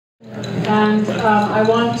And I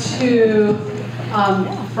want to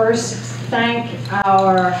first thank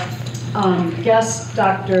our guest,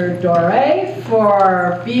 Dr. Dore,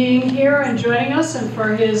 for being here and joining us and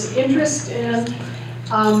for his interest in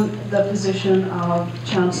the position of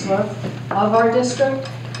Chancellor of our district.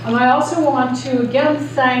 And I also want to again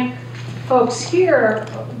thank folks here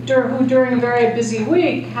who during a very busy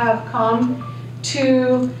week have come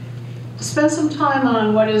to spend some time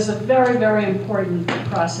on what is a very, very important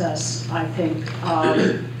process, I think,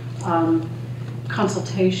 of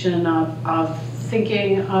consultation, of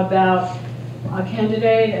thinking about a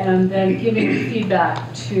candidate and then giving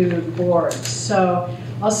feedback to the board. So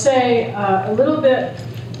I'll say a little bit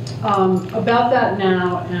about that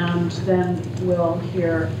now, and then we'll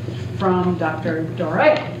hear from Dr.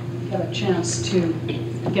 Dore, get a chance to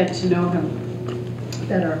get to know him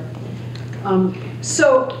better.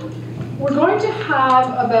 So we're going to have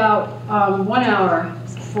about 1 hour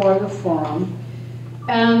for the forum,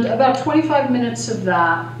 and about 25 minutes of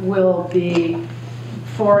that will be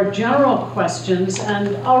for general questions,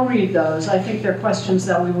 and I'll read those. I think they're questions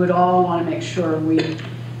that we would all want to make sure we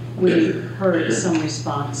heard some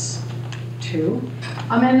response to.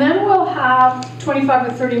 And then we'll have 25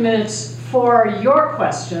 or 30 minutes for your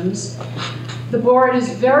questions. The board is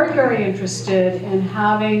very, very interested in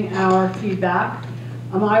having our feedback.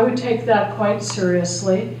 I would take that quite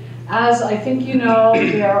seriously. As I think you know,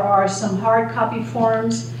 there are some hard copy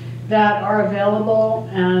forms that are available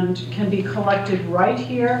and can be collected right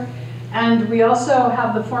here. And we also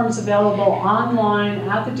have the forms available online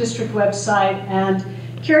at the district website. And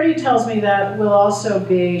Kirti tells me that we'll also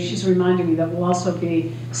be, she's reminding me that we'll also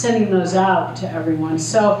be sending those out to everyone.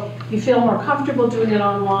 So if you feel more comfortable doing it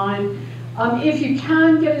online, if you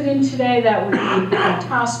can get it in today, that would be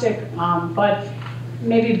fantastic. But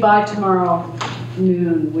maybe by tomorrow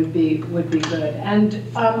noon would be good. And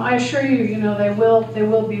I assure you, they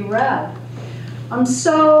will be read.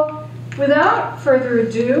 So without further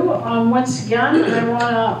ado, once again, I want to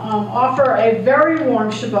offer a very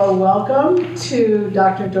warm Chabot welcome to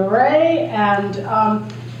Dr. Dore,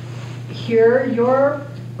 and hear your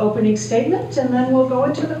opening statement, and then we'll go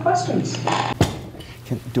into the questions.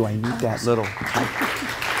 Do I need that little?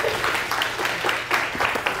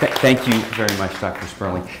 Thank you very much, Dr.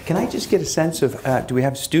 Sperling. Can I just get a sense of, do we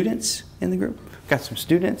have students in the group? We've got some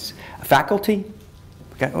students, faculty.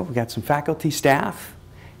 We got some faculty, staff,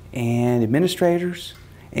 and administrators,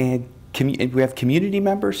 and we have community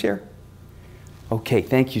members here. Okay,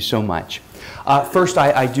 thank you so much. First,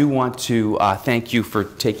 I do want to thank you for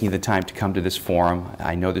taking the time to come to this forum.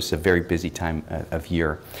 I know this is a very busy time of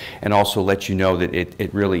year, and also let you know that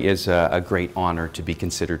it really is a great honor to be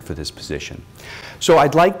considered for this position. So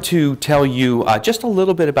I'd like to tell you just a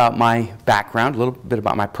little bit about my background, a little bit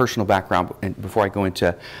about my personal background, and before I go into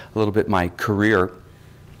a little bit my career,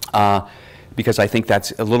 because I think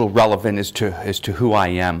that's a little relevant as to who I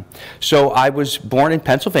am. So I was born in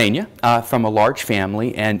Pennsylvania from a large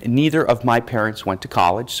family, and neither of my parents went to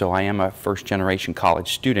college, so I am a first-generation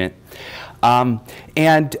college student. My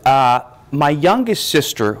youngest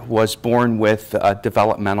sister was born with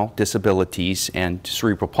developmental disabilities and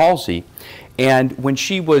cerebral palsy. And when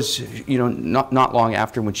she was, not long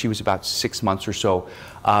after, when she was about 6 months or so,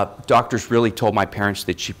 doctors really told my parents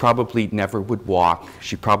that she probably never would walk,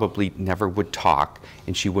 she probably never would talk,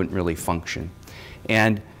 and she wouldn't really function.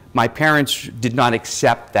 And my parents did not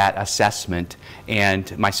accept that assessment,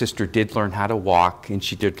 and my sister did learn how to walk, and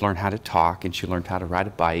she did learn how to talk, and she learned how to ride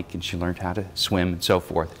a bike, and she learned how to swim, and so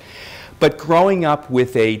forth. But growing up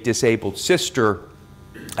with a disabled sister,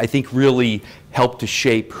 I think really helped to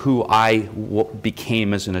shape who I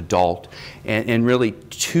became as an adult, and really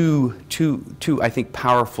two I think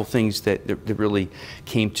powerful things that really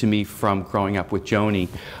came to me from growing up with Joni.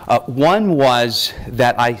 One was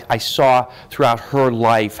that I saw throughout her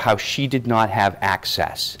life how she did not have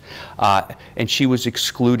access, and she was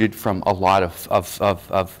excluded from a lot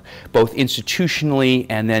of both institutionally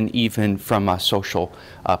and then even from a social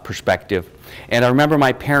perspective. And I remember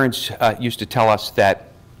my parents used to tell us that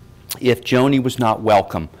if Joni was not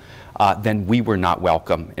welcome, then we were not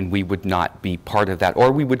welcome, and we would not be part of that,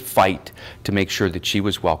 or we would fight to make sure that she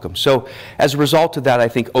was welcome. So as a result of that, I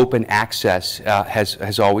think open access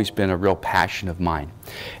has always been a real passion of mine.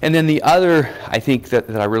 And then the other, I think, that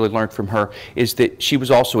I really learned from her is that she was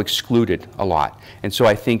also excluded a lot. And so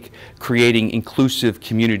I think creating inclusive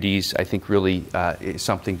communities, I think, really is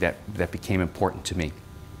something that became important to me.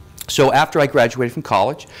 So after I graduated from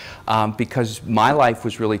college, because my life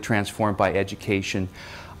was really transformed by education,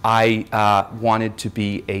 I wanted to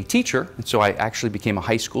be a teacher, and so I actually became a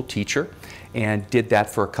high school teacher and did that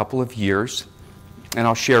for a couple of years. and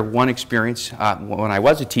I'll share one experience. When I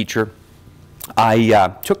was a teacher,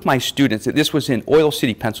 I took my students, this was in Oil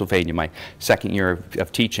City, Pennsylvania, my second year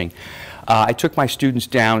of teaching. I took my students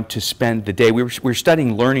down to spend the day. We were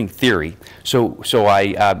studying learning theory, so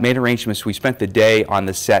I made arrangements. We spent the day on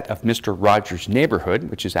the set of Mr. Rogers' Neighborhood,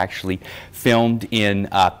 which is actually filmed in,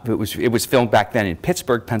 it was filmed back then in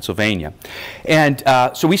Pittsburgh, Pennsylvania. And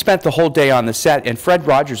so we spent the whole day on the set, and Fred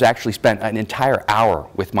Rogers actually spent an entire hour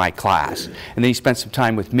with my class, and then he spent some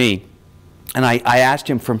time with me. And I asked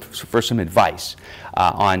him for some advice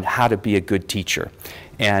on how to be a good teacher.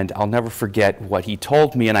 And I'll never forget what he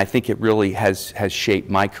told me, and I think it really has shaped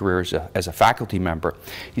my career as a faculty member.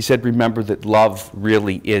 He said, remember that love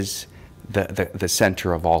really is the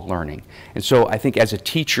center of all learning. And so I think as a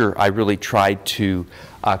teacher, I really tried to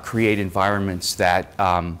create environments that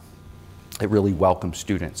really welcome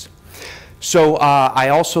students. So I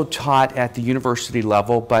also taught at the university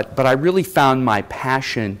level, but I really found my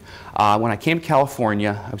passion when I came to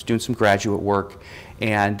California. I was doing some graduate work,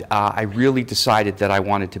 and I really decided that I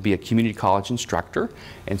wanted to be a community college instructor.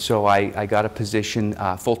 And so I got a position,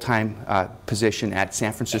 full-time position at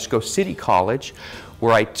San Francisco City College,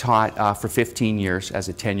 where I taught for 15 years as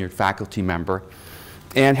a tenured faculty member,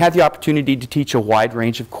 and had the opportunity to teach a wide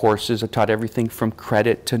range of courses. I taught everything from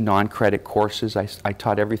credit to non-credit courses. I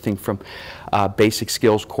taught everything from basic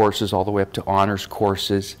skills courses all the way up to honors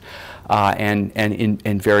courses, and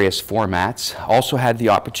in various formats. Also had the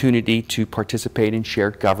opportunity to participate in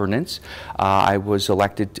shared governance. I was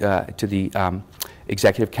elected to the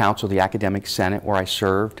Executive Council, the Academic Senate, where I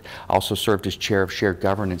served. I also served as chair of shared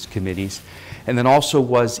governance committees, and then also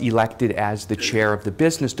was elected as the chair of the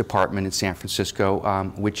business department in San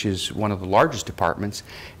Francisco, which is one of the largest departments.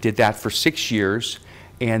 Did that for 6 years,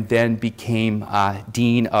 and then became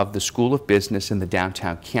dean of the School of Business in the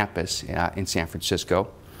downtown campus in San Francisco.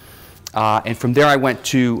 And from there I went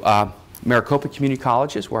to Maricopa Community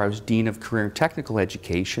Colleges, where I was dean of career and technical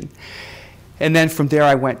education. And then from there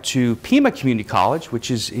I went to Pima Community College,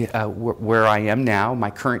 which is where I am now.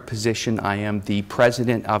 My current position, I am the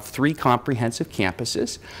president of 3 comprehensive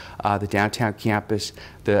campuses, the downtown campus,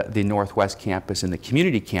 the Northwest campus, and the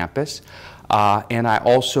community campus. And I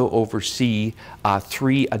also oversee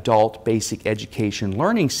 3 adult basic education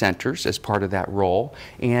learning centers as part of that role,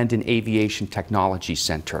 and an aviation technology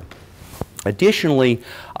center. Additionally,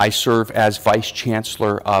 I serve as Vice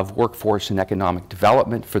Chancellor of Workforce and Economic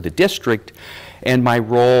Development for the district, and my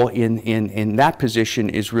role in that position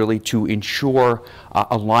is really to ensure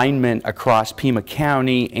alignment across Pima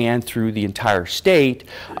County and through the entire state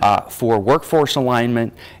for workforce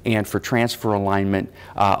alignment and for transfer alignment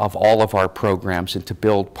of all of our programs, and to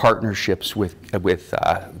build partnerships with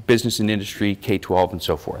business and industry, K-12, and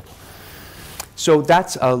so forth. So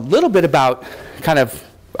that's a little bit about kind of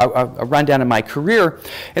a rundown of my career.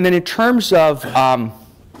 And then in terms of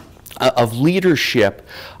leadership,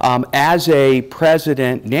 as a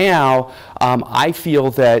president now, I feel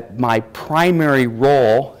that my primary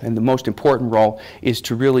role, and the most important role, is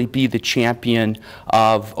to really be the champion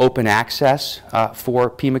of open access for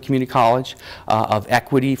Pima Community College, of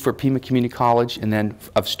equity for Pima Community College, and then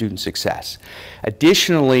of student success.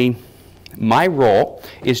 Additionally, my role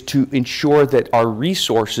is to ensure that our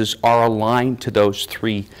resources are aligned to those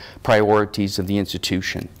 3 priorities of the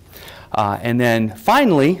institution. And then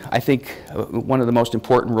finally, I think one of the most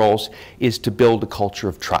important roles is to build a culture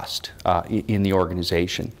of trust in the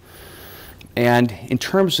organization. And in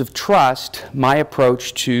terms of trust, my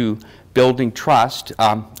approach to building trust,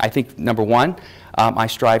 I think, number 1, I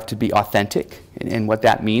strive to be authentic, and what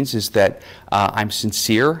that means is that I'm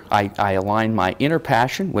sincere. I align my inner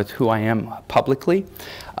passion with who I am publicly,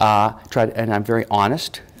 and I'm very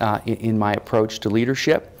honest in my approach to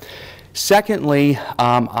leadership. Secondly,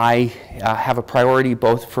 I have a priority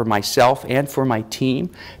both for myself and for my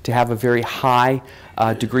team to have a very high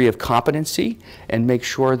degree of competency and make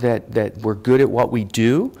sure that we're good at what we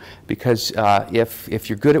do, because if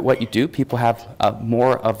you're good at what you do, people have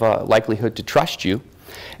more of a likelihood to trust you.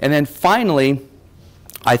 And then finally,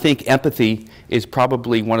 I think empathy is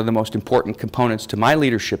probably one of the most important components to my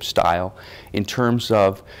leadership style, in terms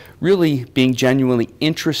of really being genuinely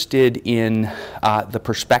interested in the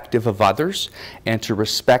perspective of others, and to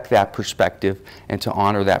respect that perspective and to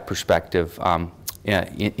honor that perspective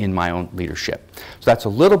in my own leadership. So that's a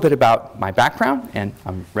little bit about my background, and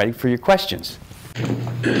I'm ready for your questions.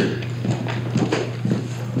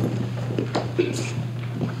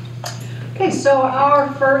 Okay, so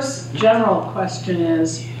our first general question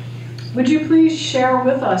is, would you please share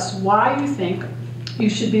with us why you think you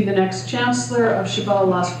should be the next Chancellor of Chabot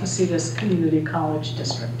Las Positas Community College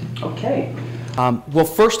District? Okay. Well,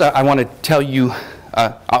 first I want to tell you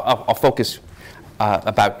I'll focus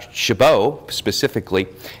about Chabot specifically,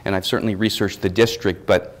 and I've certainly researched the district,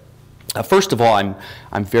 but first of all,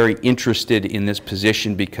 I'm very interested in this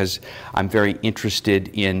position because I'm very interested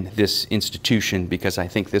in this institution, because I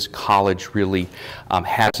think this college really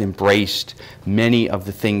has embraced many of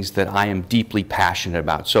the things that I am deeply passionate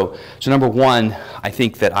about. So number one, I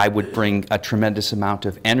think that I would bring a tremendous amount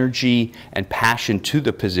of energy and passion to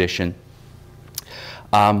the position.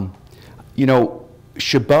 You know,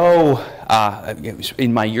 Chabot,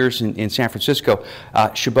 in my years in San Francisco,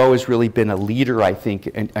 Chabot has really been a leader, I think,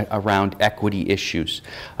 around equity issues.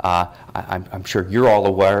 I'm sure you're all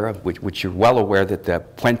aware of, which you're well aware, that the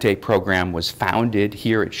Puente program was founded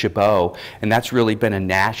here at Chabot, and that's really been a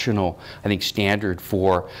national, I think, standard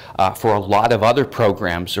for a lot of other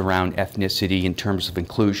programs around ethnicity in terms of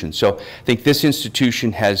inclusion. So I think this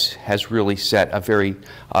institution has really set a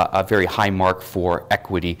very high mark for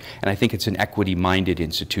equity, and I think it's an equity-minded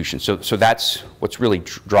institution. So that's what really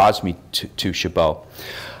draws me to Chabot.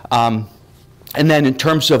 And then in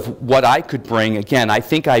terms of what I could bring, again, I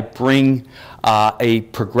think I bring a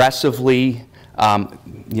progressively,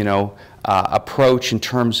 approach in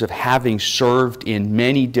terms of having served in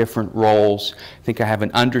many different roles. I think I have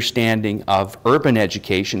an understanding of urban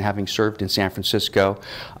education, having served in San Francisco,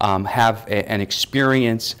 have an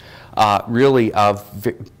experience really of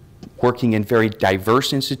working in very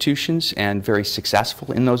diverse institutions and very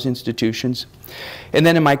successful in those institutions. And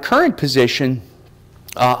then in my current position,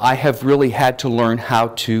 I have really had to learn how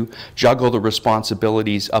to juggle the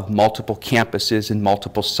responsibilities of multiple campuses and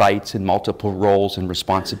multiple sites and multiple roles and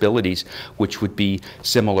responsibilities, which would be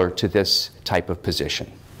similar to this type of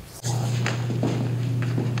position.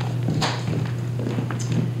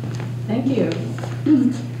 Thank you.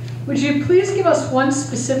 Would you please give us one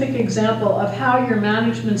specific example of how your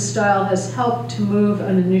management style has helped to move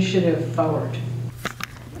an initiative forward?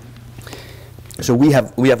 So we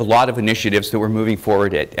have a lot of initiatives that we're moving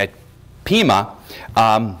forward at PIMA.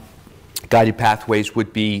 Guided Pathways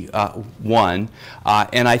would be one,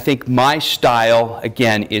 and I think my style,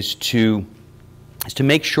 again, is to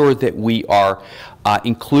make sure that we are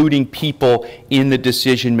including people in the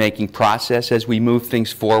decision-making process as we move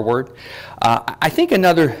things forward. I think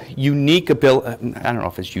another unique ability, I don't know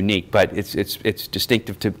if it's unique, but it's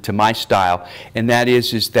distinctive to my style, and that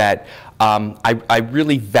is that I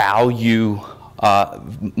really value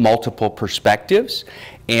multiple perspectives,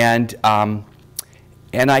 and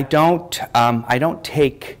I don't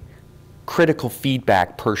take critical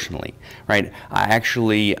feedback personally, right? I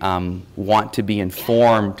actually want to be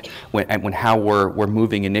informed when how we're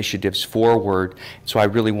moving initiatives forward, so I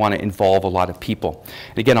really want to involve a lot of people.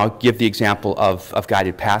 And again, I'll give the example of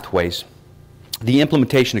Guided Pathways. The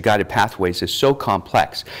implementation of Guided Pathways is so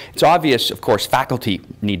complex. It's obvious, of course, faculty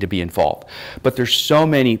need to be involved, but there's so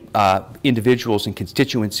many individuals and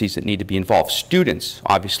constituencies that need to be involved. Students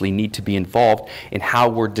obviously need to be involved in how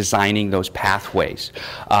we're designing those pathways.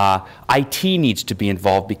 IT needs to be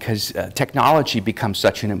involved because technology becomes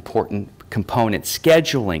such an important component.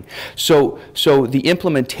 Scheduling. So the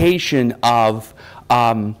implementation of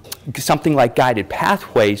something like Guided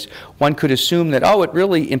Pathways, one could assume that, oh, it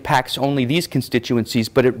really impacts only these constituencies,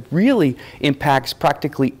 but it really impacts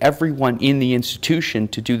practically everyone in the institution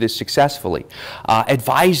to do this successfully.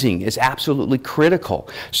 Advising is absolutely critical.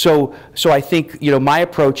 So I think, my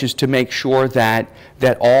approach is to make sure that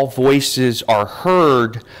all voices are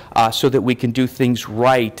heard so that we can do things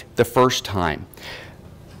right the first time.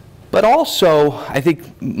 But also, I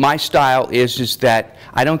think my style is that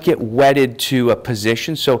I don't get wedded to a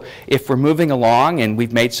position. So if we're moving along and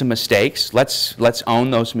we've made some mistakes, let's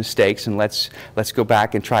own those mistakes, and let's go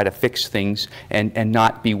back and try to fix things and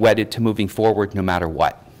not be wedded to moving forward no matter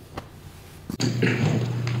what.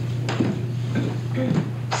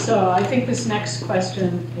 So I think this next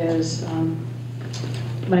question is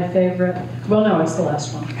my favorite. Well, no, it's the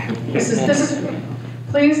last one. This is.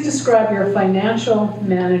 Please describe your financial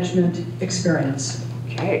management experience.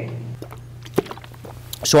 Okay.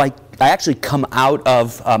 So I actually come out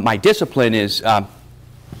of, my discipline is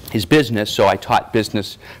business, so I taught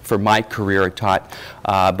business for my career. I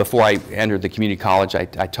taught, before I entered the community college, I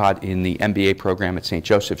taught in the MBA program at St.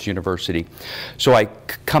 Joseph's University. So I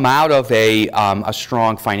come out of a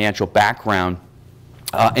strong financial background,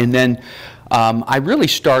 and then I really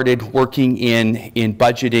started working in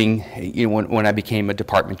budgeting when I became a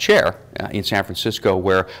department chair in San Francisco,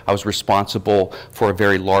 where I was responsible for a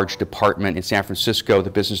very large department in San Francisco. The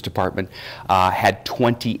business department had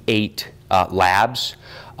 28 labs.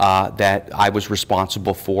 that I was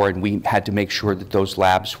responsible for, and we had to make sure that those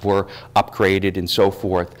labs were upgraded and so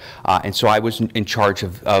forth. And so I was in charge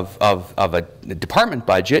of a department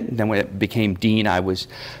budget, and then when it became dean, I was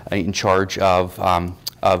in charge of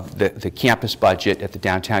the campus budget at the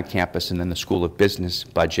downtown campus, and then the School of Business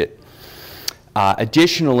budget.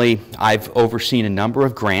 Additionally, I've overseen a number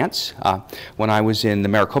of grants. When I was in the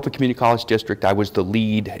Maricopa Community College District, I was the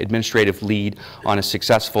administrative lead on a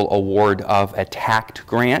successful award of a TACT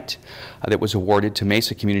grant that was awarded to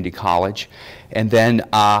Mesa Community College. And then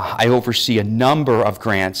I oversee a number of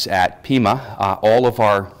grants at Pima. All of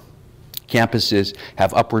our campuses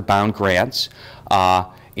have upward bound grants.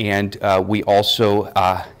 And we also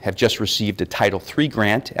have just received a Title III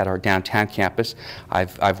grant at our downtown campus.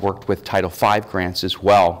 I've worked with Title V grants as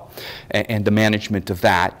well, and the management of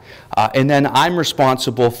that. And then I'm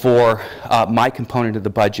responsible for my component of the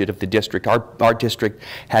budget of the district. Our district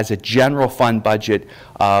has a general fund budget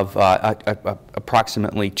of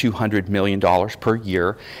approximately $200 million per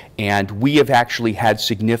year, and we have actually had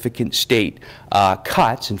significant state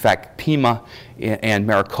cuts. In fact, Pima and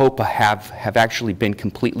Maricopa have actually been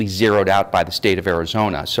completely zeroed out by the state of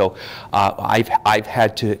Arizona. So I've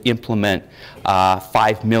had to implement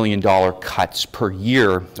 $5 million cuts per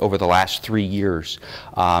year over the last 3 years.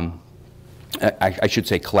 I should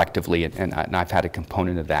say collectively, and I've had a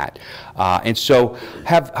component of that. And so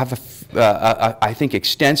have I think,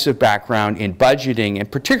 extensive background in budgeting,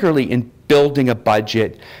 and particularly in building a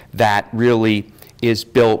budget that really is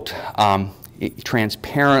built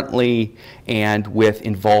transparently and with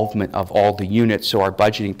involvement of all the units. So our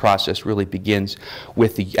budgeting process really begins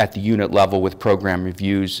with at the unit level with program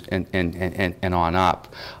reviews and on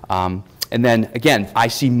up. And then again, I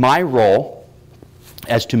see my role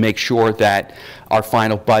as to make sure that our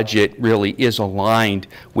final budget really is aligned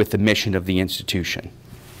with the mission of the institution.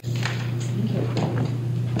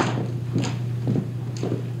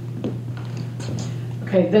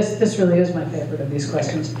 Okay, this really is my favorite of these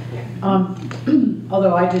questions.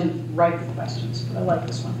 Although I didn't write the questions, but I like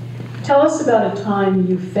this one. Tell us about a time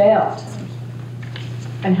you failed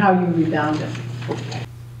and how you rebounded.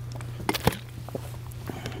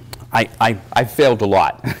 I failed a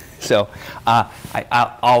lot. So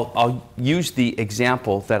I'll use the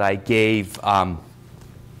example that I gave at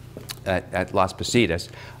Las Positas.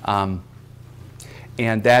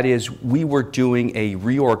 And that is, we were doing a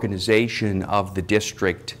reorganization of the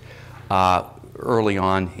district early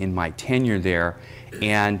on in my tenure there.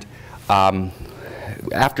 And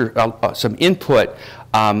after some input,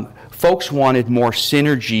 folks wanted more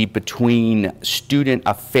synergy between student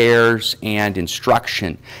affairs and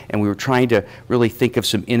instruction, and we were trying to really think of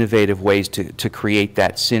some innovative ways to create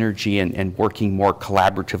that synergy and working more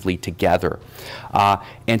collaboratively together.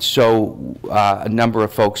 And so a number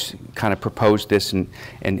of folks kind of proposed this, and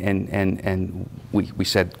we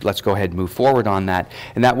said, let's go ahead and move forward on that.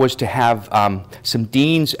 And that was to have some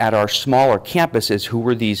deans at our smaller campuses who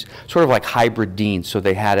were these sort of like hybrid deans. So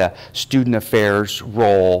they had a student affairs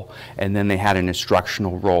role, and then they had an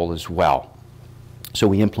instructional role as well. So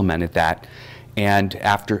we implemented that. And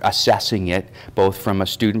after assessing it, both from a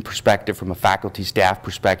student perspective, from a faculty staff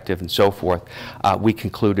perspective, and so forth, we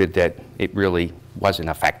concluded that it really wasn't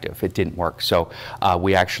effective. It didn't work. So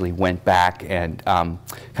we actually went back and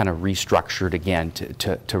kind of restructured again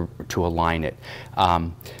to align it.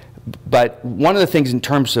 But one of the things in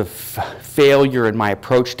terms of failure and my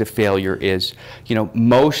approach to failure is, you know,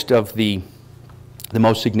 most of the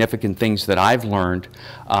most significant things that I've learned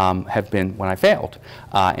have been when I failed.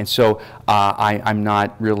 And so I'm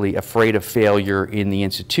not really afraid of failure in the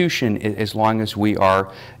institution as long as we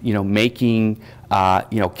are, you know, making,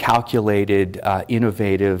 you know, calculated,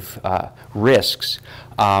 innovative risks,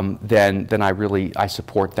 then I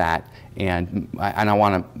support that. And I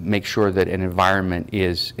want to make sure that an environment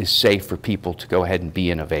is safe for people to go ahead and be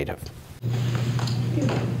innovative.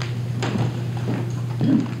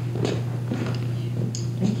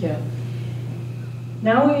 Thank you.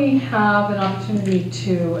 Now we have an opportunity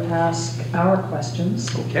to ask our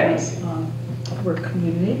questions. Okay. As we're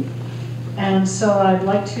community. And so I'd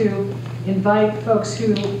like to invite folks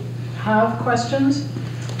who have questions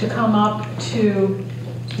to come up to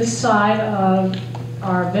this side of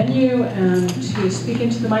our venue and to speak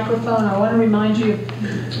into the microphone. I want to remind you,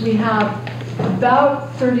 we have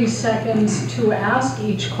about 30 seconds to ask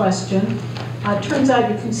each question. It turns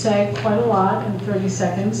out you can say quite a lot in 30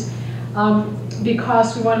 seconds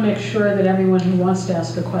because we want to make sure that everyone who wants to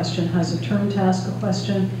ask a question has a turn to ask a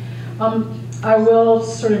question. I will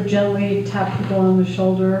sort of gently tap people on the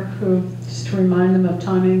shoulder just to remind them of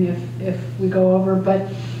timing if we go over.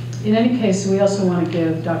 But in any case, we also want to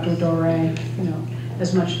give Dr. Dore, you know,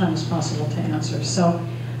 as much time as possible to answer. So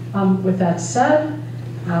with that said,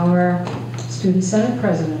 our Student Senate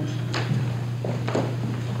President.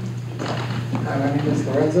 Hi, my name is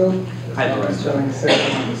Lorenzo. Hi, Lorenzo. I'm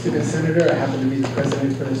a student senator. I happen to be the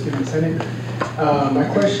president for the Student Senate. My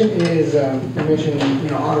question is, you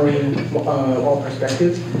mentioned honoring all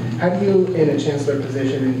perspectives. How do you, in a chancellor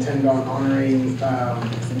position, intend on honoring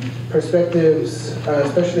perspectives,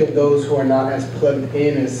 especially of those who are not as plugged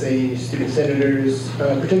in as, say, student senators,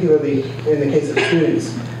 particularly in the case of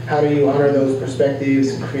students? How do you honor those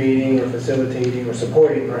perspectives, creating or facilitating or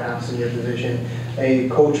supporting, perhaps in your position, a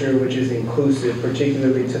culture which is inclusive,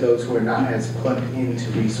 particularly to those who are not as plugged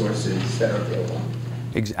into resources that are available?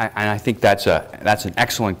 And I think that's an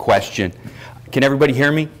excellent question. Can everybody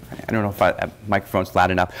hear me? I don't know if the microphone's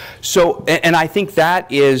loud enough. So, and I think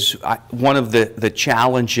that is one of the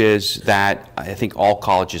challenges that I think all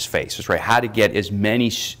colleges face, is right, how to get as many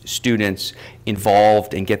students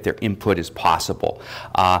involved and get their input as possible.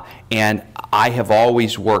 And I have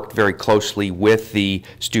always worked very closely with the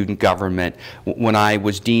student government. When I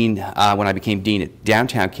was dean, when I became dean at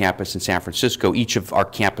downtown campus in San Francisco, each of our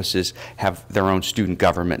campuses have their own student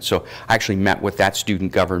government. So I actually met with that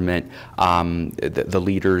student government, the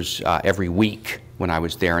leaders every week when I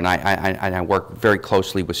was there, and I work very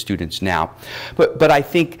closely with students now. But I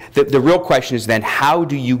think that the real question is then, how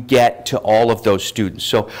do you get to all of those students?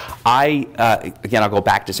 So again, I'll go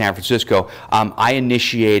back to San Francisco. I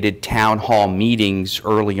initiated town hall meetings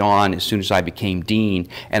early on as soon as I became dean,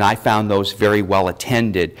 and I found those very well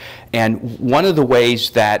attended. And one of the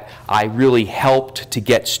ways that I really helped to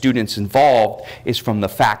get students involved is from the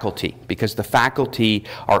faculty, because the faculty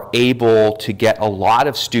are able to get a lot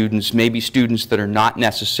of students, maybe students that are not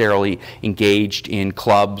necessarily engaged in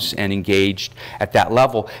clubs and engaged at that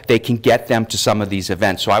level. They can get them to some of these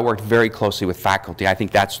events. So I worked very closely with faculty. I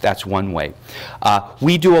think that's one way.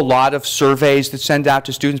 We do a lot of surveys that send out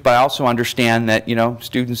to students, but I also understand that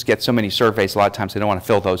students get so many surveys a lot of times they don't want to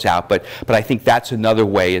fill those out. But I think that's another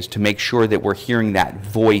way, is to make sure that we're hearing that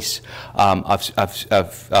voice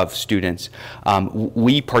of students.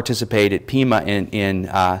 We participate at PIMA in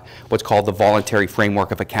what's called the Voluntary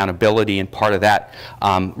Framework of Accountability, and part of that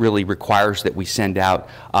really requires that we send out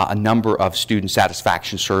a number of student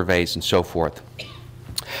satisfaction surveys and so forth.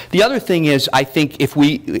 The other thing is, I think if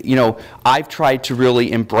we, I've tried to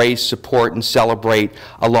really embrace, support, and celebrate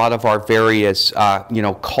a lot of our various,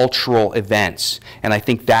 cultural events, and I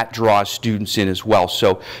think that draws students in as well.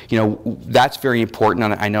 So, that's very important,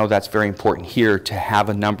 and I know that's very important here, to have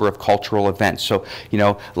a number of cultural events. So,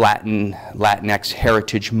 Latinx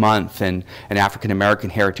Heritage Month and African American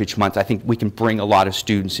Heritage Month, I think we can bring a lot of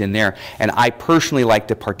students in there, and I personally like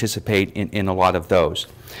to participate in a lot of those.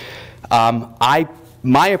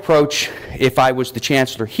 My approach, if I was the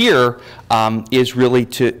chancellor here, is really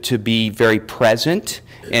to be very present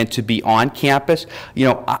and to be on campus.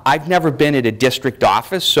 I've never been at a district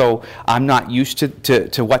office, so I'm not used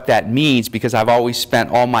to what that means, because I've always spent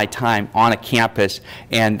all my time on a campus,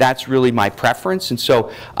 and that's really my preference. And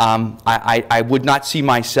so I would not see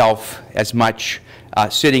myself as much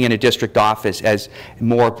sitting in a district office, as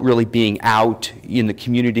more really being out in the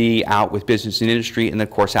community, out with business and industry, and of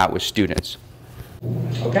course out with students.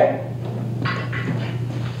 Okay.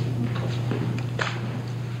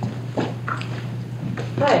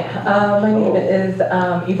 Hi, my name is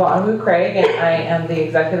Yvonne Wu Craig, and I am the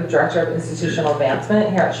Executive Director of Institutional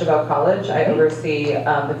Advancement here at Chabot College. I oversee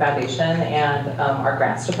the foundation and our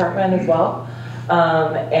grants department as well.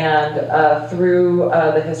 Through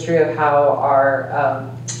the history of how our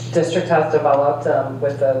district has developed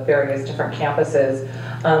with the various different campuses,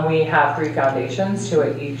 we have 3 foundations, 2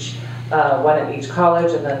 at each, one at each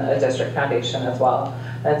college, and then a district foundation as well.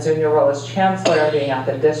 And so in your role as chancellor, being at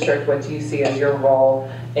the district, what do you see as your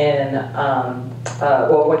role in,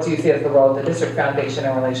 what do you see as the role of the district foundation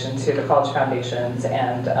in relation to the college foundations,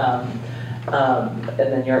 and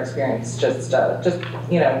then your experience, just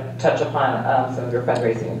touch upon some of your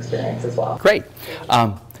fundraising experience as well. Great.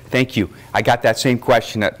 Thank you. I got that same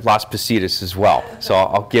question at Las Positas as well, so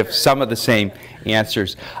I'll give some of the same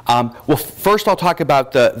answers. Well, first I'll talk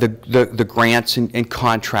about the grants and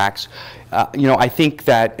contracts. I think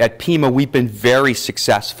that at PIMA we've been very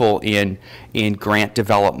successful in grant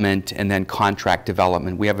development and then contract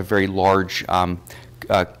development. We have a very large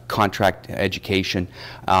contract education,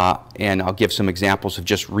 and I'll give some examples of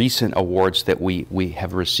just recent awards that we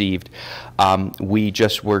have received. We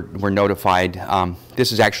just were notified,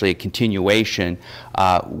 this is actually a continuation,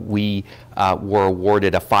 we were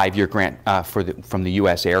awarded a 5-year grant from the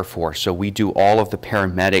U.S. Air Force. So we do all of the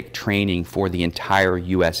paramedic training for the entire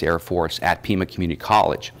U.S. Air Force at Pima Community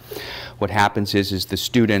College. What happens is the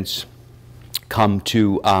students come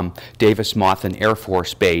to Davis-Monthan Air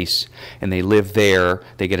Force Base, and they live there,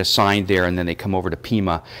 they get assigned there, and then they come over to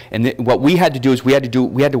Pima. And what we had to do is we had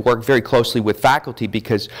to work very closely with faculty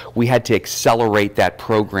because we had to accelerate that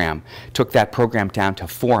program. Took that program down to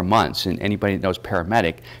 4 months, and anybody that knows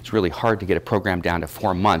paramedic, it's really hard to get a program down to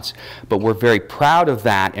 4 months. But we're very proud of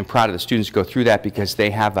that and proud of the students who go through that because they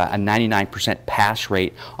have a 99% pass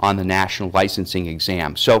rate on the national licensing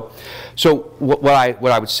exam. So what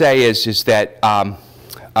I would say is that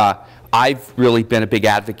I've really been a big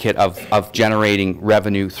advocate of generating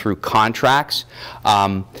revenue through contracts.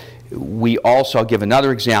 We also, I'll give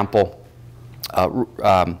another example,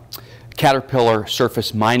 Caterpillar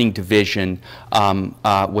Surface Mining Division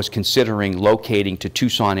was considering locating to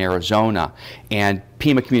Tucson, Arizona, and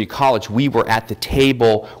Pima Community College, we were at the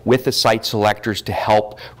table with the site selectors to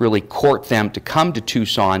help really court them to come to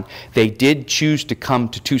Tucson. They did choose to come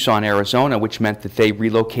to Tucson, Arizona, which meant that they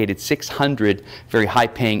relocated 600 very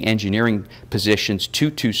high-paying engineering positions to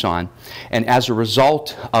Tucson. And as a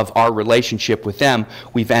result of our relationship with them,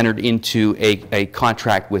 we've entered into a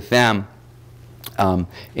contract with them.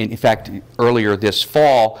 In fact, earlier this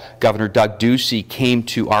fall, Governor Doug Ducey came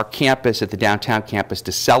to our campus at the downtown campus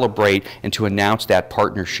to celebrate and to announce that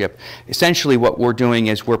partnership. Essentially what we're doing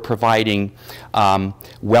is we're providing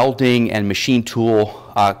welding and machine tool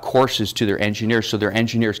courses to their engineers so their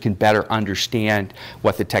engineers can better understand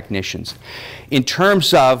what the technicians. In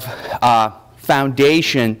terms of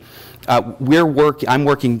foundation, I'm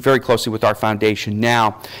working very closely with our foundation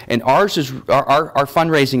now, and our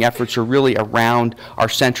fundraising efforts are really around our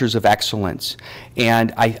centers of excellence.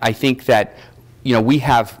 And I think that, you know, we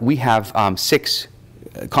have 6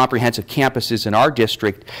 comprehensive campuses in our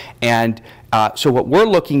district, and so what we're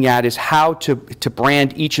looking at is how to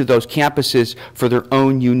brand each of those campuses for their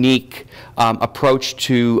own unique approach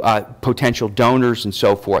to potential donors and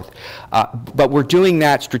so forth. But we're doing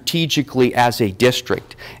that strategically as a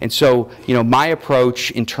district. And so, you know, my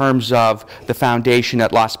approach in terms of the foundation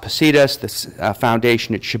at Las Positas, the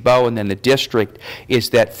foundation at Chabot, and then the district is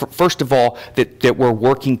that, first of all, that we're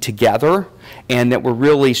working together, and that we're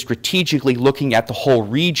really strategically looking at the whole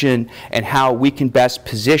region and how we can best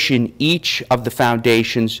position each of the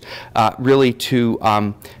foundations really to,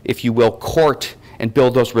 if you will, court and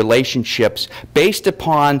build those relationships based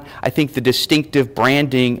upon, I think, the distinctive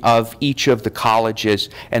branding of each of the colleges,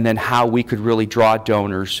 and then how we could really draw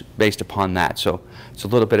donors based upon that. So it's a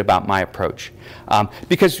little bit about my approach.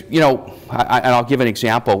 Because, you know, and I'll give an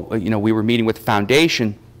example. You know, we were meeting with the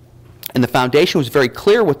foundation, and the foundation was very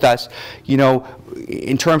clear with us, you know,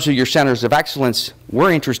 in terms of your centers of excellence,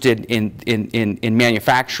 we're interested in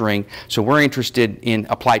manufacturing, so we're interested in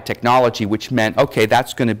applied technology, which meant, okay,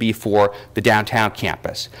 that's going to be for the downtown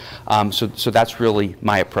campus. So that's really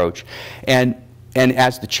my approach. And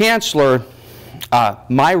as the Chancellor,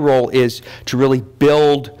 my role is to really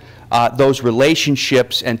build those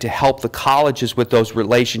relationships and to help the colleges with those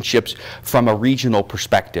relationships from a regional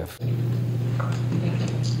perspective.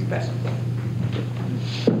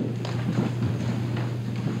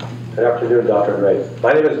 Good afternoon, Dr. Gray.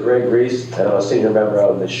 My name is Greg Reese, and I'm a senior member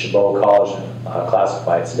of the Chabot College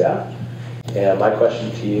classified staff. And my question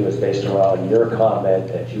to you is based around your comment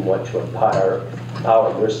that you want to empower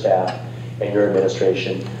your staff and your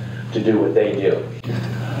administration to do what they do.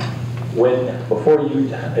 Before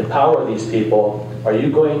you empower these people, are you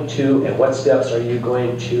going to, and what steps are you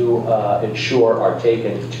going to ensure are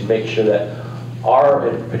taken to make sure that our,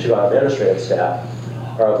 in particular, our administrative staff,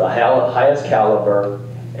 are of the highest caliber,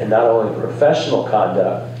 and not only professional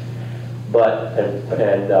conduct, but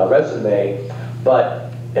and resume,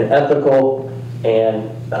 but an ethical and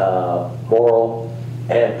moral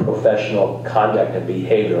and professional conduct and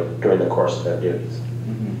behavior during the course of their duties?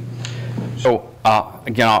 Mm-hmm. So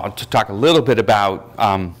again, I'll talk a little bit about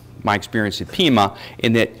my experience at Pima,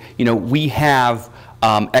 in that, you know, we have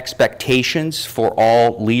expectations for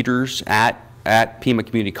all leaders at Pima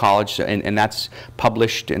Community College, and that's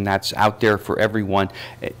published and that's out there for everyone,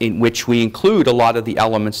 in which we include a lot of the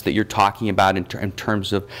elements that you're talking about in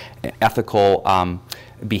terms of ethical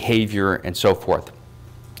behavior and so forth.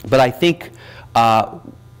 But I think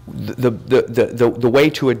the way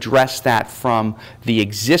to address that from the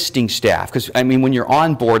existing staff, because I mean, when you're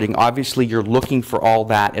onboarding, obviously you're looking for all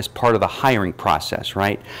that as part of the hiring process,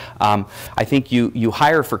 right? I think you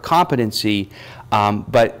hire for competency,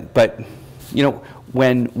 but you know,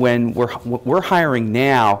 when we're hiring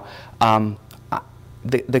now,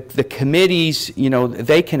 the committees, you know,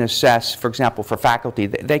 they can assess, for example, for faculty,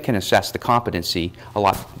 they can assess the competency a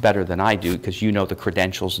lot better than I do, because you know the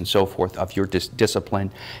credentials and so forth of your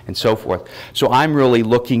discipline and so forth. So I'm really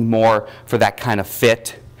looking more for that kind of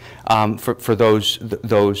fit, for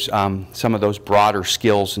some of those broader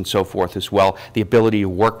skills and so forth as well. The ability to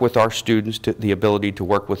work with our students, the ability to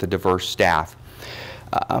work with a diverse staff.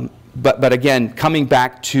 But again, coming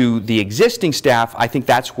back to the existing staff, I think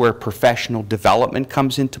that's where professional development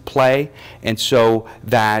comes into play, and so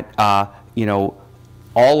that you know,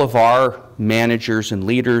 all of our managers and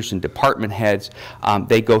leaders and department heads,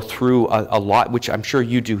 they go through a lot, which I'm sure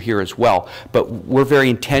you do here as well. But we're very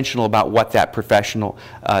intentional about what that professional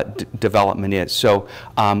development is. So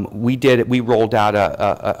we rolled out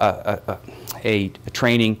a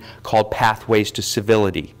training called Pathways to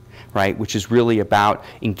Civility, right, which is really about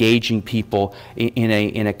engaging people in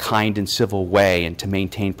a kind and civil way and to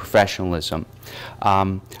maintain professionalism.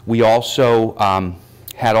 We also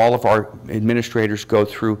had all of our administrators go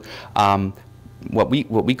through what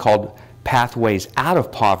we called Pathways Out of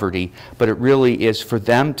Poverty, but it really is for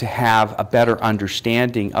them to have a better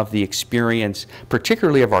understanding of the experience,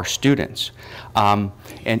 particularly of our students.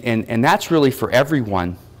 And that's really for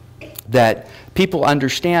everyone, that people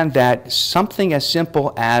understand that something as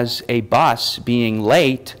simple as a bus being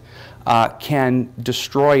late can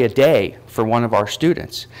destroy a day for one of our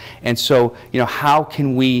students. And so, you know, how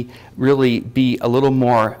can we really be a little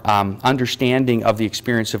more understanding of the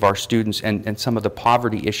experience of our students and some of the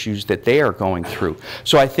poverty issues that they are going through?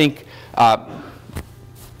 So I think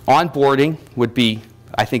onboarding would be,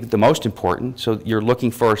 I think, the most important. So you're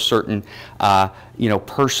looking for a certain you know,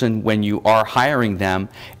 person when you are hiring them,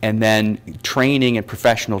 and then training and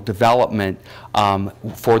professional development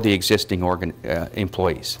for the existing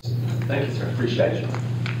employees. Thank you, sir. Appreciate you.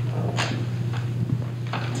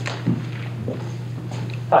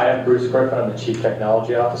 Hi, I'm Bruce Griffin. I'm the Chief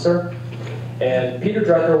Technology Officer. And Peter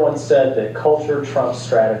Drucker once said that culture trumps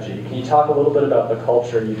strategy. Can you talk a little bit about the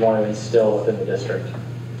culture you want to instill within the district?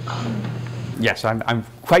 Yes, I'm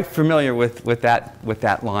quite familiar with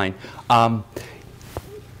that line.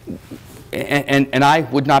 And I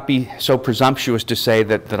would not be so presumptuous to say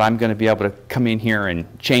that I'm going to be able to come in here and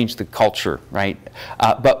change the culture, right?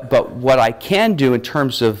 But what I can do in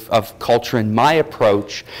terms of culture and my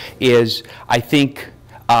approach is, I think,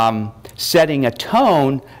 setting a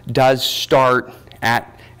tone does start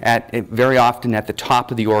very often at the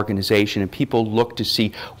top of the organization, and people look to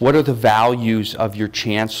see what are the values of your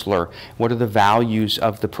chancellor, what are the values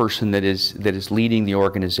of the person that is leading the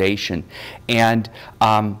organization. And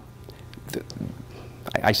I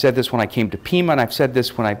said this when I came to Pima, and I've said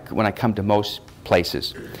this when I come to most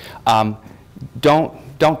places. Don't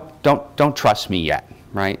trust me yet,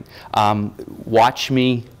 right? Watch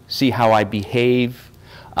me, see how I behave,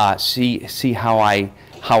 see how I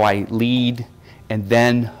lead, and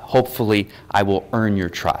then hopefully I will earn your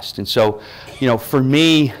trust. And so, you know, for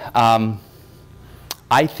me,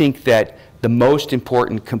 I think that the most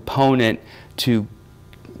important component to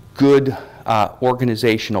good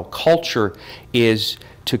organizational culture is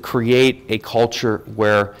to create a culture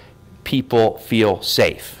where people feel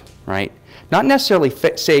safe, right? Not necessarily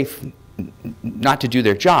safe not to do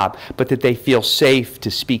their job, but that they feel safe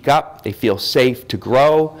to speak up, they feel safe to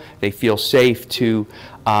grow, they feel safe to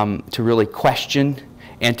really question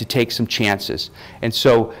and to take some chances. And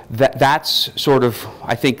so that's sort of,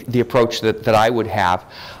 I think, the approach that I would have.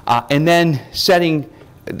 And then setting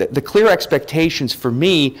the clear expectations for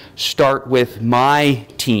me start with my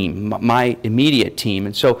team, my immediate team.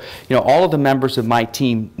 And so, you know, all of the members of my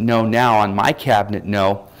team know now, on my cabinet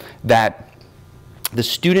know, that the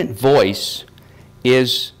student voice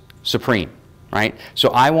is supreme, right? So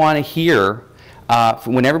I want to hear,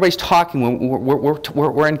 when everybody's talking, when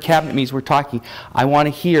we're in cabinet meetings, we're talking, I want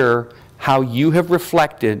to hear how you have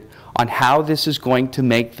reflected on how this is going to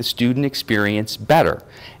make the student experience better.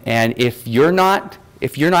 And if you're not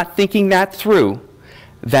thinking that through,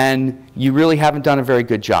 then you really haven't done a very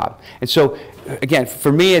good job. And so, again,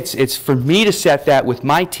 for me, it's for me to set that with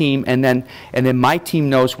my team, and then my team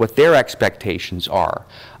knows what their expectations are.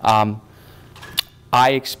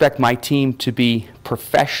 I expect my team to be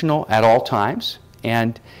professional at all times,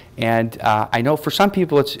 and I know for some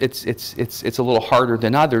people it's a little harder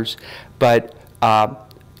than others, but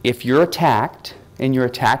if you're attacked and you're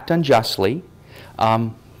attacked unjustly,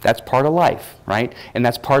 That's part of life, right? And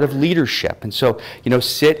that's part of leadership. And so,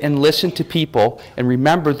 sit and listen to people and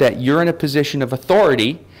remember that you're in a position of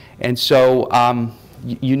authority. And so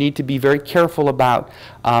you need to be very careful about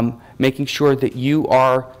making sure that you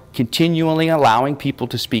are continually allowing people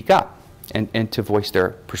to speak up and to voice their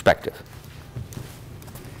perspective.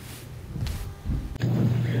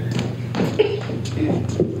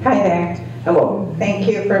 Hi there. Hello. Thank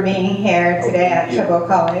you for being here today at Chabot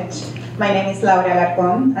College. My name is Laura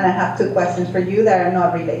Alarcón, and I have two questions for you that are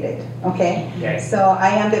not related, okay? Yes. So I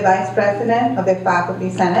am the Vice President of the Faculty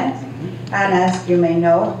Senate, and as you may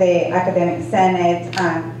know, the Academic Senate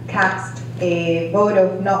cast a vote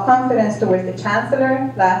of no confidence towards the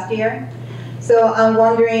Chancellor last year. So I'm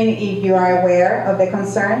wondering if you are aware of the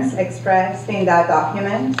concerns expressed in that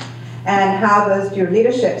document, and how does your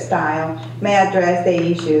leadership style may address the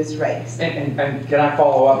issues raised. And can I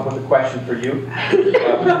follow up with a question for you?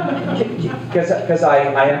 Because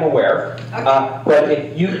I am aware. Okay. But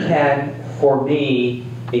if you can, for me,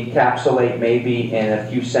 encapsulate maybe in a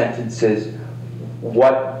few sentences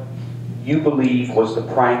what you believe was the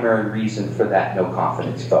primary reason for that no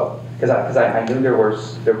confidence vote. Because I knew there were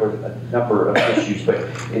a number of issues, but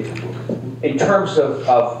in terms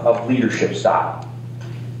of leadership style.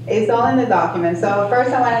 It's all in the document. So first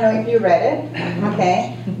I want to know if you read it,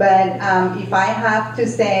 okay? But if I have to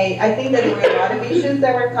say, I think that there were a lot of issues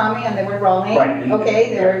that were coming and they were rolling, Right.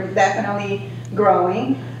 okay? They were definitely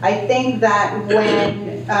growing. I think that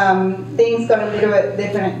when things got a little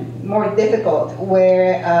bit more difficult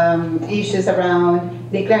were issues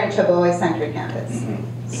around declaring Chabot a sanctuary campus.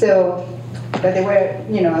 So, but there were,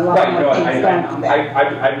 a lot more things going on there.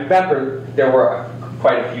 I remember there were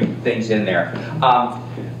quite a few things in there.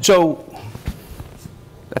 So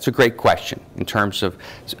that's a great question in terms of,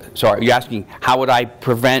 so are you asking how would I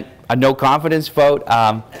prevent a no confidence vote?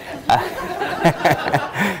 I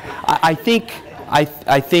think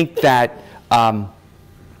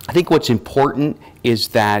what's important is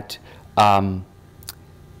that that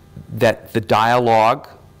the dialogue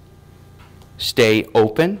stay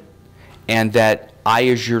open, and that I,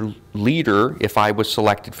 as your leader, if I was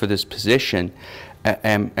selected for this position,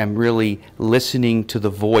 am really listening to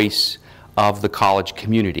the voice of the college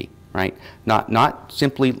community, right? Not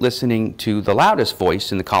simply listening to the loudest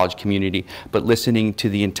voice in the college community, but listening to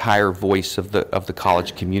the entire voice of the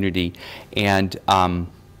college community, and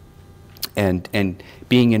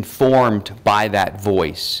being informed by that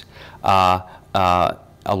voice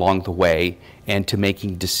along the way, and to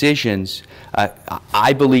making decisions.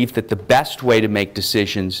 I believe that the best way to make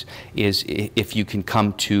decisions is if you can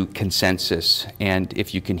come to consensus, and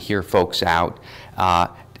if you can hear folks out,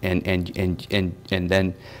 and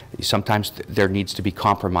then sometimes there needs to be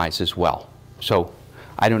compromise as well. So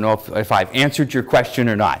I don't know if I've answered your question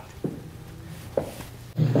or not.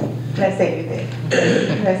 Let's say you did.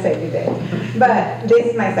 Let's say you did. But this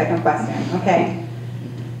is my second question, okay?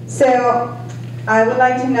 So I would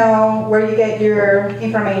like to know where you get your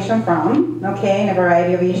information from, okay, in a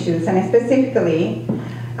variety of issues. And specifically,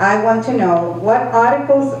 I want to know what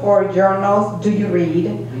articles or journals do you read?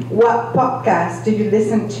 What podcasts do you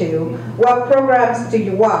listen to? What programs do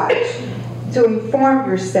you watch to inform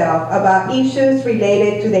yourself about issues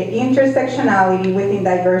related to the intersectionality within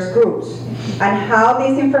diverse groups, and how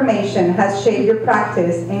this information has shaped your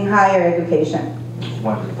practice in higher education?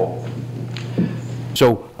 Wonderful.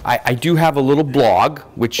 So I do have a little blog,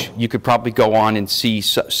 which you could probably go on and see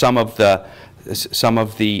some of the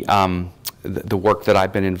work that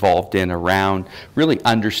I've been involved in around really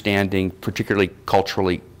understanding, particularly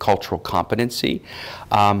cultural competency.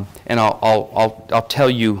 And I'll tell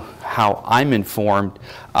you how I'm informed.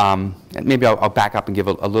 And maybe I'll back up and give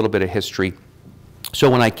a little bit of history. So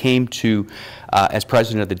when I came to, as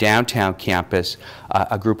president of the downtown campus,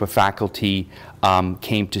 a group of faculty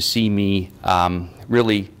came to see me.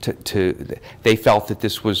 Really, they felt that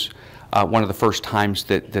this was one of the first times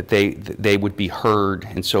that they would be heard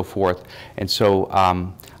and so forth. And so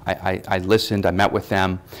I listened, I met with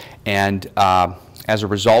them, and as a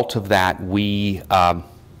result of that, we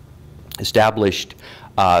established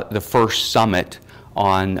the first summit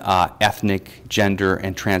on ethnic, gender,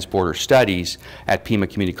 and transborder studies at Pima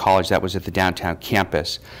Community College. That was at the downtown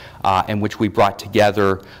campus, in which we brought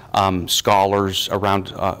together scholars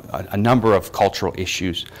around a number of cultural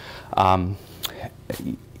issues.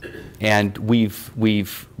 And we've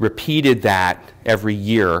repeated that every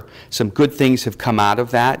year. Some good things have come out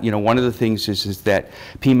of that. One of the things is that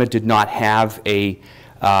Pima did not have an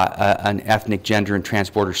ethnic, gender, and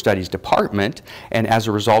transborder studies department, and as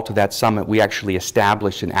a result of that summit, we actually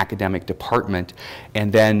established an academic department,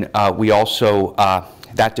 and then we also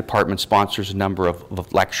that department sponsors a number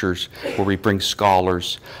of lectures where we bring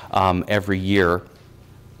scholars every year.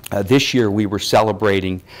 This year we were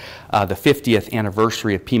celebrating the 50th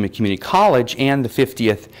anniversary of Pima Community College and the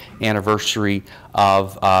 50th anniversary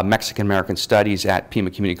of Mexican American Studies at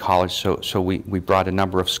Pima Community College, so we brought a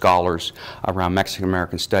number of scholars around Mexican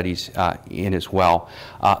American Studies in as well.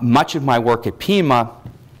 Much of my work at Pima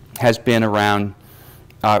has been around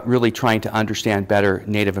really trying to understand better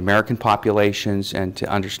Native American populations and to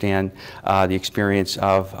understand the experience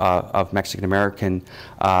of Mexican American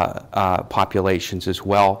populations as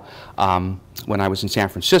well. When I was in San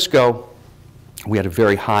Francisco, we had a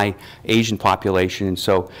very high Asian population, and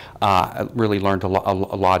so I really learned a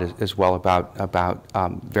lot as well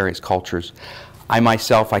about various cultures. I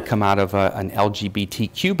myself, I come out of an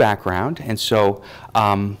LGBTQ background, and so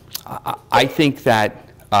I think that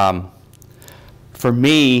for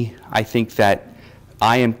me, I think that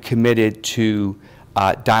I am committed to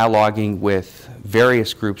dialoguing with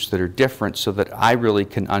various groups that are different so that I really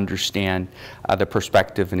can understand the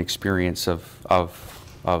perspective and experience of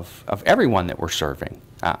everyone that we're serving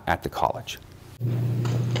at the college.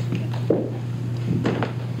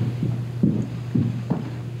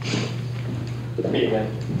 Me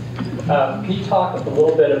again. Can you talk a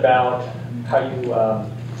little bit about how you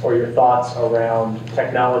or your thoughts around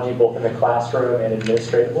technology, both in the classroom and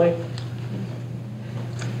administratively?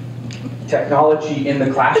 Technology in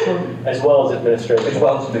the classroom? As well as administratively. As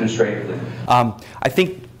well as administratively. I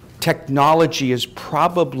think technology is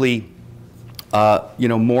probably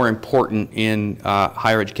more important in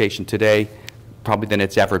higher education today probably than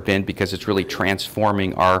it's ever been, because it's really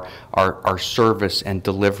transforming our service and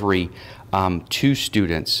delivery to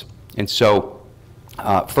students. And so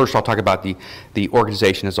first, I'll talk about the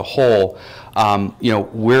organization as a whole.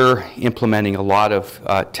 We're implementing a lot of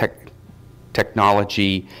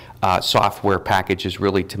technology software packages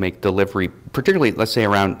really to make delivery, particularly, let's say,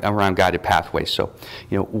 around guided pathways. So,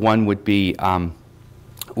 one would be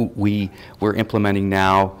we're implementing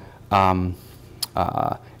now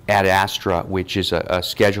Ad Astra, which is a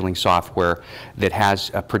scheduling software that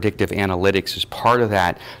has predictive analytics as part of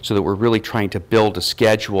that, so that we're really trying to build a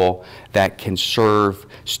schedule that can serve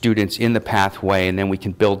students in the pathway, and then we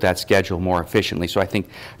can build that schedule more efficiently. So I think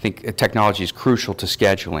technology is crucial to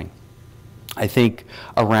scheduling. I think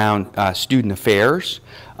around student affairs,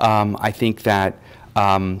 I think that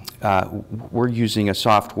we're using a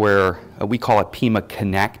software, we call it Pima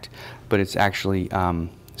Connect, but it's actually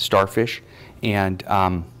Starfish, and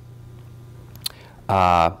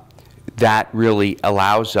that really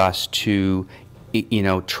allows us to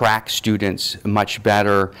track students much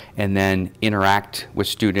better and then interact with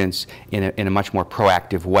students in a much more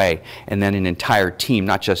proactive way. And then an entire team,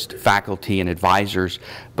 not just faculty and advisors,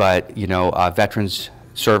 but veterans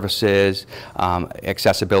services,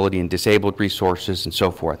 accessibility and disabled resources, and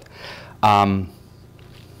so forth. Trying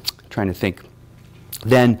to think.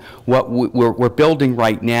 Then what we're building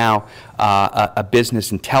right now, a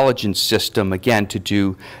business intelligence system, again, to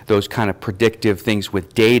do those kind of predictive things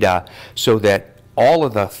with data, so that all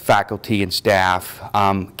of the faculty and staff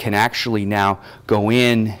can actually now go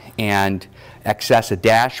in and access a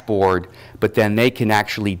dashboard, but then they can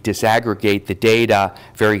actually disaggregate the data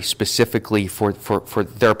very specifically for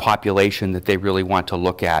their population that they really want to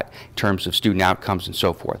look at in terms of student outcomes and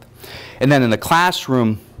so forth. And then in the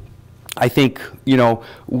classroom, I think,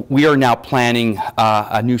 we are now planning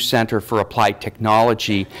a new center for applied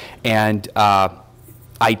technology, and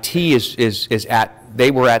IT they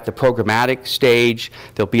were at the programmatic stage,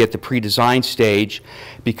 they'll be at the pre-design stage,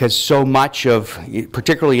 because so much of,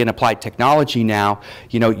 particularly in applied technology now,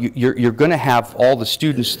 you're going to have all the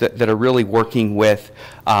students that are really working with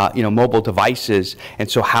mobile devices, and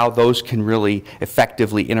so how those can really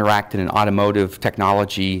effectively interact in an automotive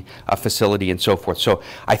technology facility and so forth. So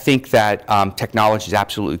I think that technology is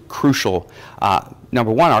absolutely crucial.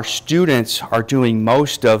 Number one, our students are doing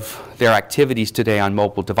most of their activities today on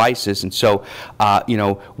mobile devices, and so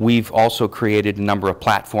we've also created a number of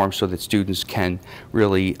platforms so that students can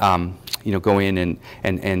really go in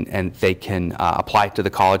and they can apply to the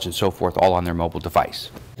college and so forth, all on their mobile device.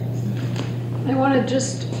 I want to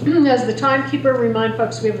just, as the timekeeper, remind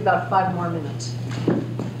folks we have about 5 more minutes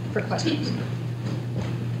for questions.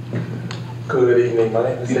 Good evening. My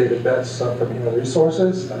name is David Betts. I'm from Human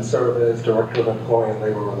Resources. I serve as Director of Employee and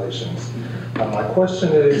Labor Relations. My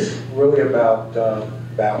question is really about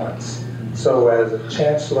balance. So as a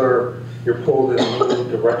chancellor, you're pulled in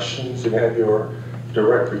new directions. You have your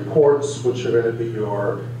direct reports, which are going to be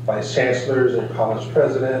your vice chancellors and college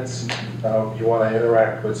presidents. You want to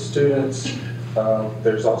interact with students.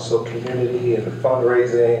 There's also community and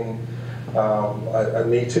fundraising. a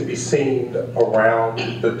need to be seen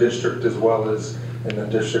around the district as well as in the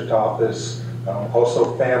district office,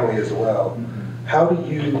 also family as well. How do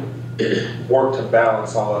you work to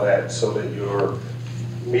balance all of that so that you're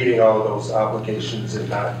meeting all of those obligations and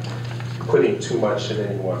not putting too much in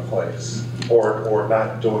any one place, or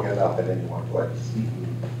not doing enough in any one place?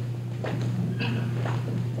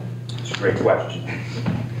 It's a great question.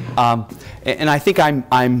 And I think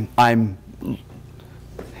I'm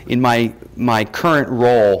in my current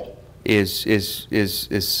role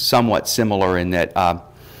is somewhat similar in that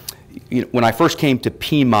you know, when I first came to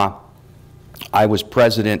Pima, I was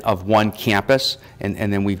president of one campus, and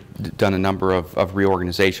then we've done a number of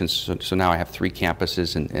reorganizations, so now I have 3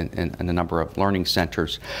 campuses and a number of learning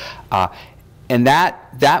centers. And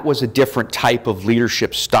that was a different type of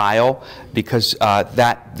leadership style, because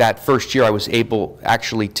that first year I was able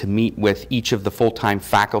actually to meet with each of the full-time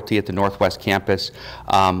faculty at the Northwest campus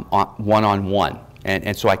one-on-one.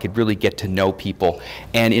 And so I could really get to know people.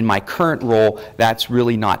 And in my current role, that's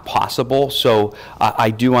really not possible. So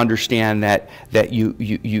I do understand that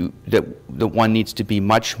one needs to be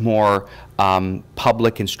much more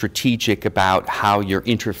public and strategic about how you're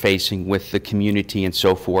interfacing with the community and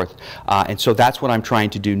so forth. And so that's what I'm trying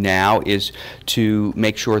to do now, is to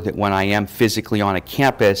make sure that when I am physically on a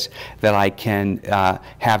campus, that I can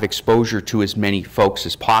have exposure to as many folks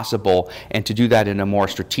as possible, and to do that in a more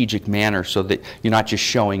strategic manner, so that you're not just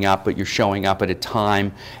showing up, but you're showing up at a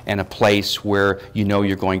time and a place where you know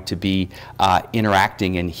you're going to be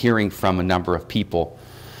interacting and hearing from a number of people.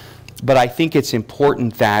 But I think it's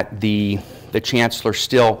important that the Chancellor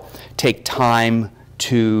still take time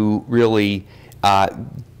to really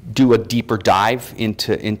do a deeper dive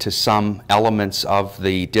into some elements of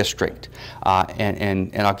the district.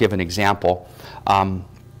 And I'll give an example.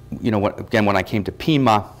 You know, again, when I came to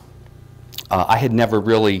Pima, I had never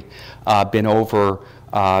really been over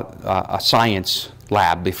a science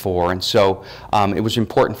lab before, and so it was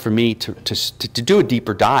important for me to do a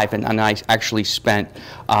deeper dive, and I actually spent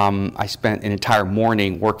an entire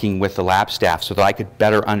morning working with the lab staff so that I could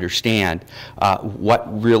better understand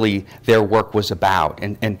what really their work was about,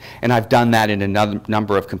 and I've done that in another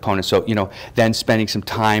number of components. So, you know, then spending some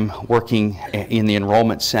time working in the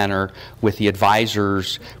enrollment center with the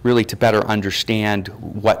advisors, really to better understand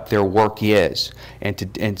what their work is,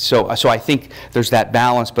 and so I think there's that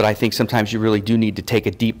balance, but I think sometimes you really do need to take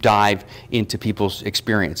a deep dive into people's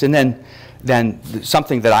experience. And then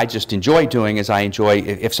something that I just enjoy doing is I enjoy,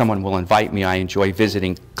 if someone will invite me, I enjoy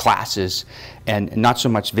visiting classes, and not so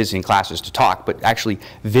much visiting classes to talk, but actually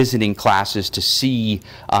visiting classes to see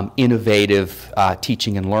innovative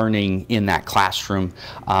teaching and learning in that classroom,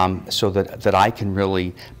 so that I can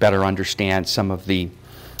really better understand some of the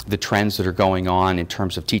trends that are going on in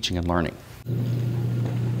terms of teaching and learning.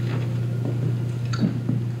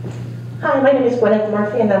 Hi, my name is Gwyneth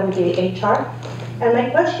Murphy, and I'm with the HR. And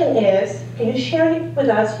my question is, can you share with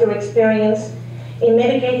us your experience in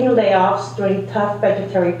mitigating layoffs during tough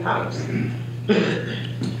budgetary times?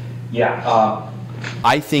 Yeah.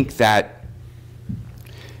 I think that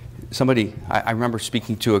I remember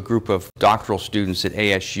speaking to a group of doctoral students at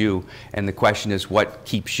ASU, and the question is, what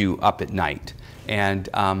keeps you up at night? And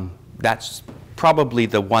that's probably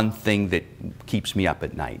the one thing that keeps me up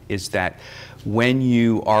at night, is that when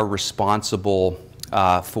you are responsible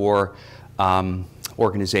for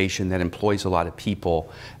organization that employs a lot of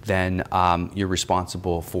people, then you're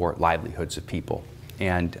responsible for livelihoods of people.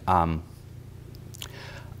 And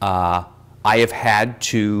I have had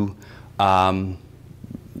to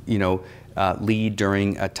lead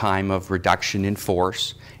during a time of reduction in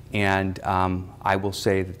force, and I will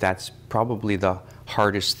say that that's probably the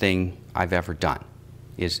hardest thing I've ever done,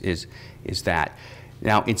 is that.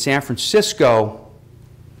 Now, in San Francisco,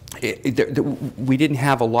 we didn't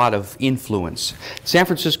have a lot of influence. San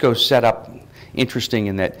Francisco is set up interesting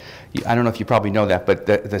in that, I don't know if you probably know that, but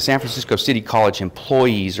the San Francisco City College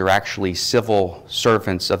employees are actually civil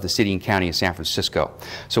servants of the city and county of San Francisco.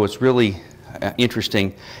 So what's really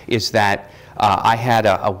interesting is that I had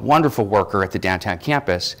a wonderful worker at the downtown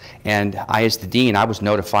campus, and as the dean, I was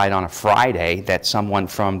notified on a Friday that someone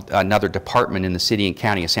from another department in the city and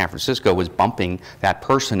county of San Francisco was bumping that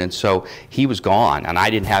person, and so he was gone, and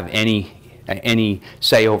I didn't have any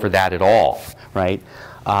say over that at all, right?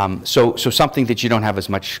 So something that you don't have as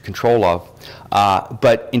much control of.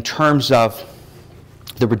 But in terms of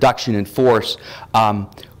the reduction in force,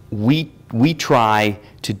 we we try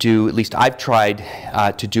to do, at least I've tried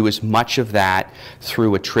to do as much of that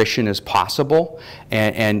through attrition as possible,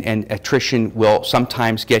 and attrition will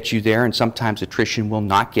sometimes get you there, and sometimes attrition will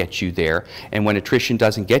not get you there. And when attrition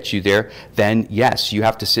doesn't get you there, then yes, you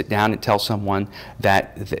have to sit down and tell someone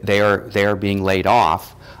that they are being laid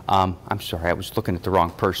off. I'm sorry, I was looking at the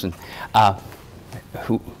wrong person.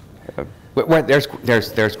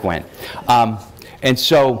 There's Gwen. And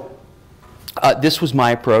so this was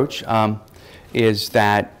my approach, is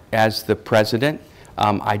that as the president,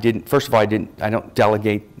 I don't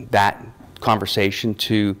delegate that conversation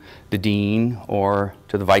to the dean or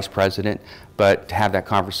to the vice president, but to have that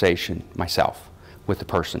conversation myself with the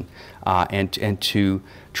person, and to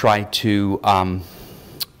try to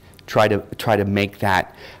make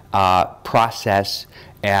that process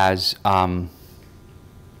as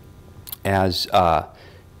as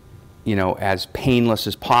painless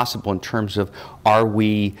as possible in terms of, are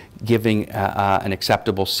we giving an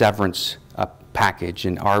acceptable severance package,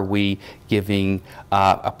 and are we giving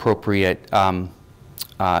appropriate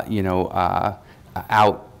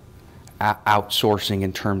outsourcing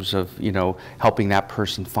in terms of helping that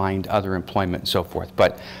person find other employment and so forth.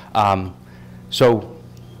 But so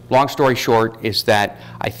long story short is that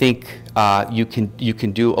I think you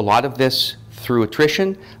can do a lot of this through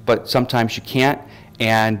attrition, but sometimes you can't,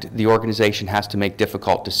 and the organization has to make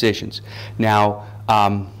difficult decisions. Now,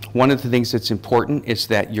 one of the things that's important is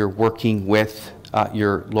that you're working with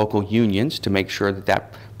your local unions to make sure that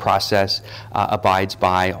that process abides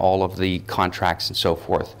by all of the contracts and so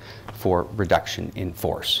forth for reduction in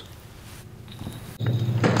force.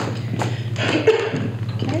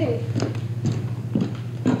 Okay.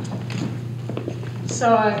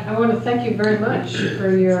 So I want to thank you very much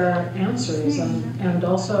for your answers, and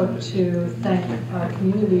also to thank our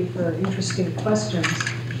community for interesting questions.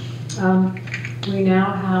 We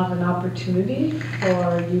now have an opportunity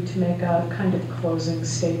for you to make a kind of closing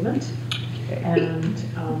statement. And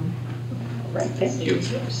right, thank you.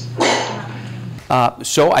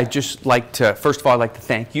 So I'd just like to, first of all, I'd like to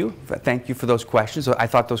thank you. Thank you for those questions. I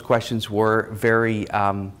thought those questions were very,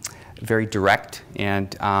 very direct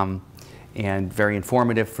and very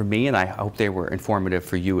informative for me, and I hope they were informative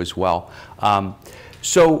for you as well. I've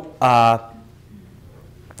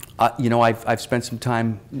spent some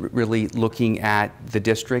time really looking at the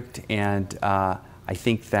district, and I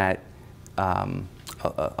think that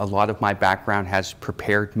a lot of my background has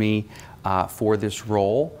prepared me for this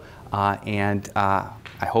role, and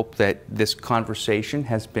I hope that this conversation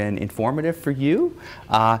has been informative for you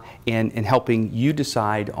in helping you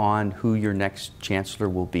decide on who your next chancellor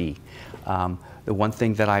will be. The one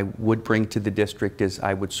thing that I would bring to the district is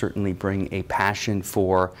I would certainly bring a passion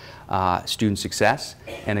for student success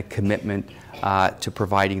and a commitment to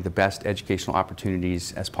providing the best educational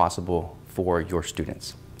opportunities as possible for your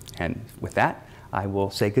students. And with that, I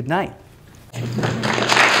will say good night.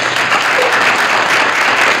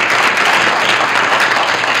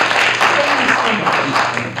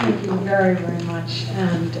 Thank you very, very much.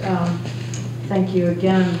 And thank you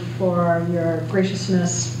again for your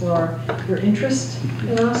graciousness, for your interest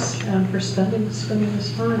in us, and for spending this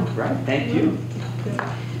time. Right, thank you.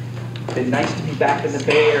 It's been nice to be back in the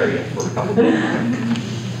Bay Area for a couple of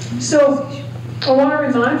days. So I want to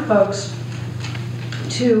remind folks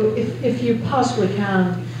to, if you possibly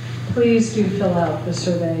can, please do fill out the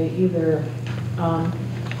survey, either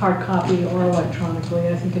hard copy or electronically.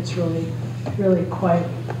 I think it's really quite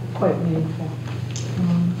meaningful.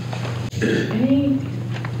 Any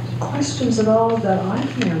questions at all that I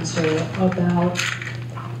can answer about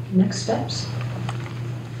next steps?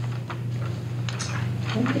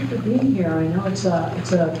 Thank you for being here. I know it's a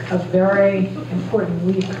very important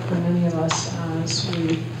week for many of us as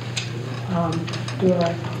we do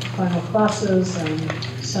our final classes and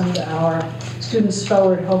send our students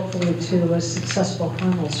forward, hopefully, to a successful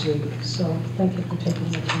finals week. So thank you for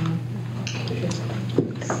taking the time.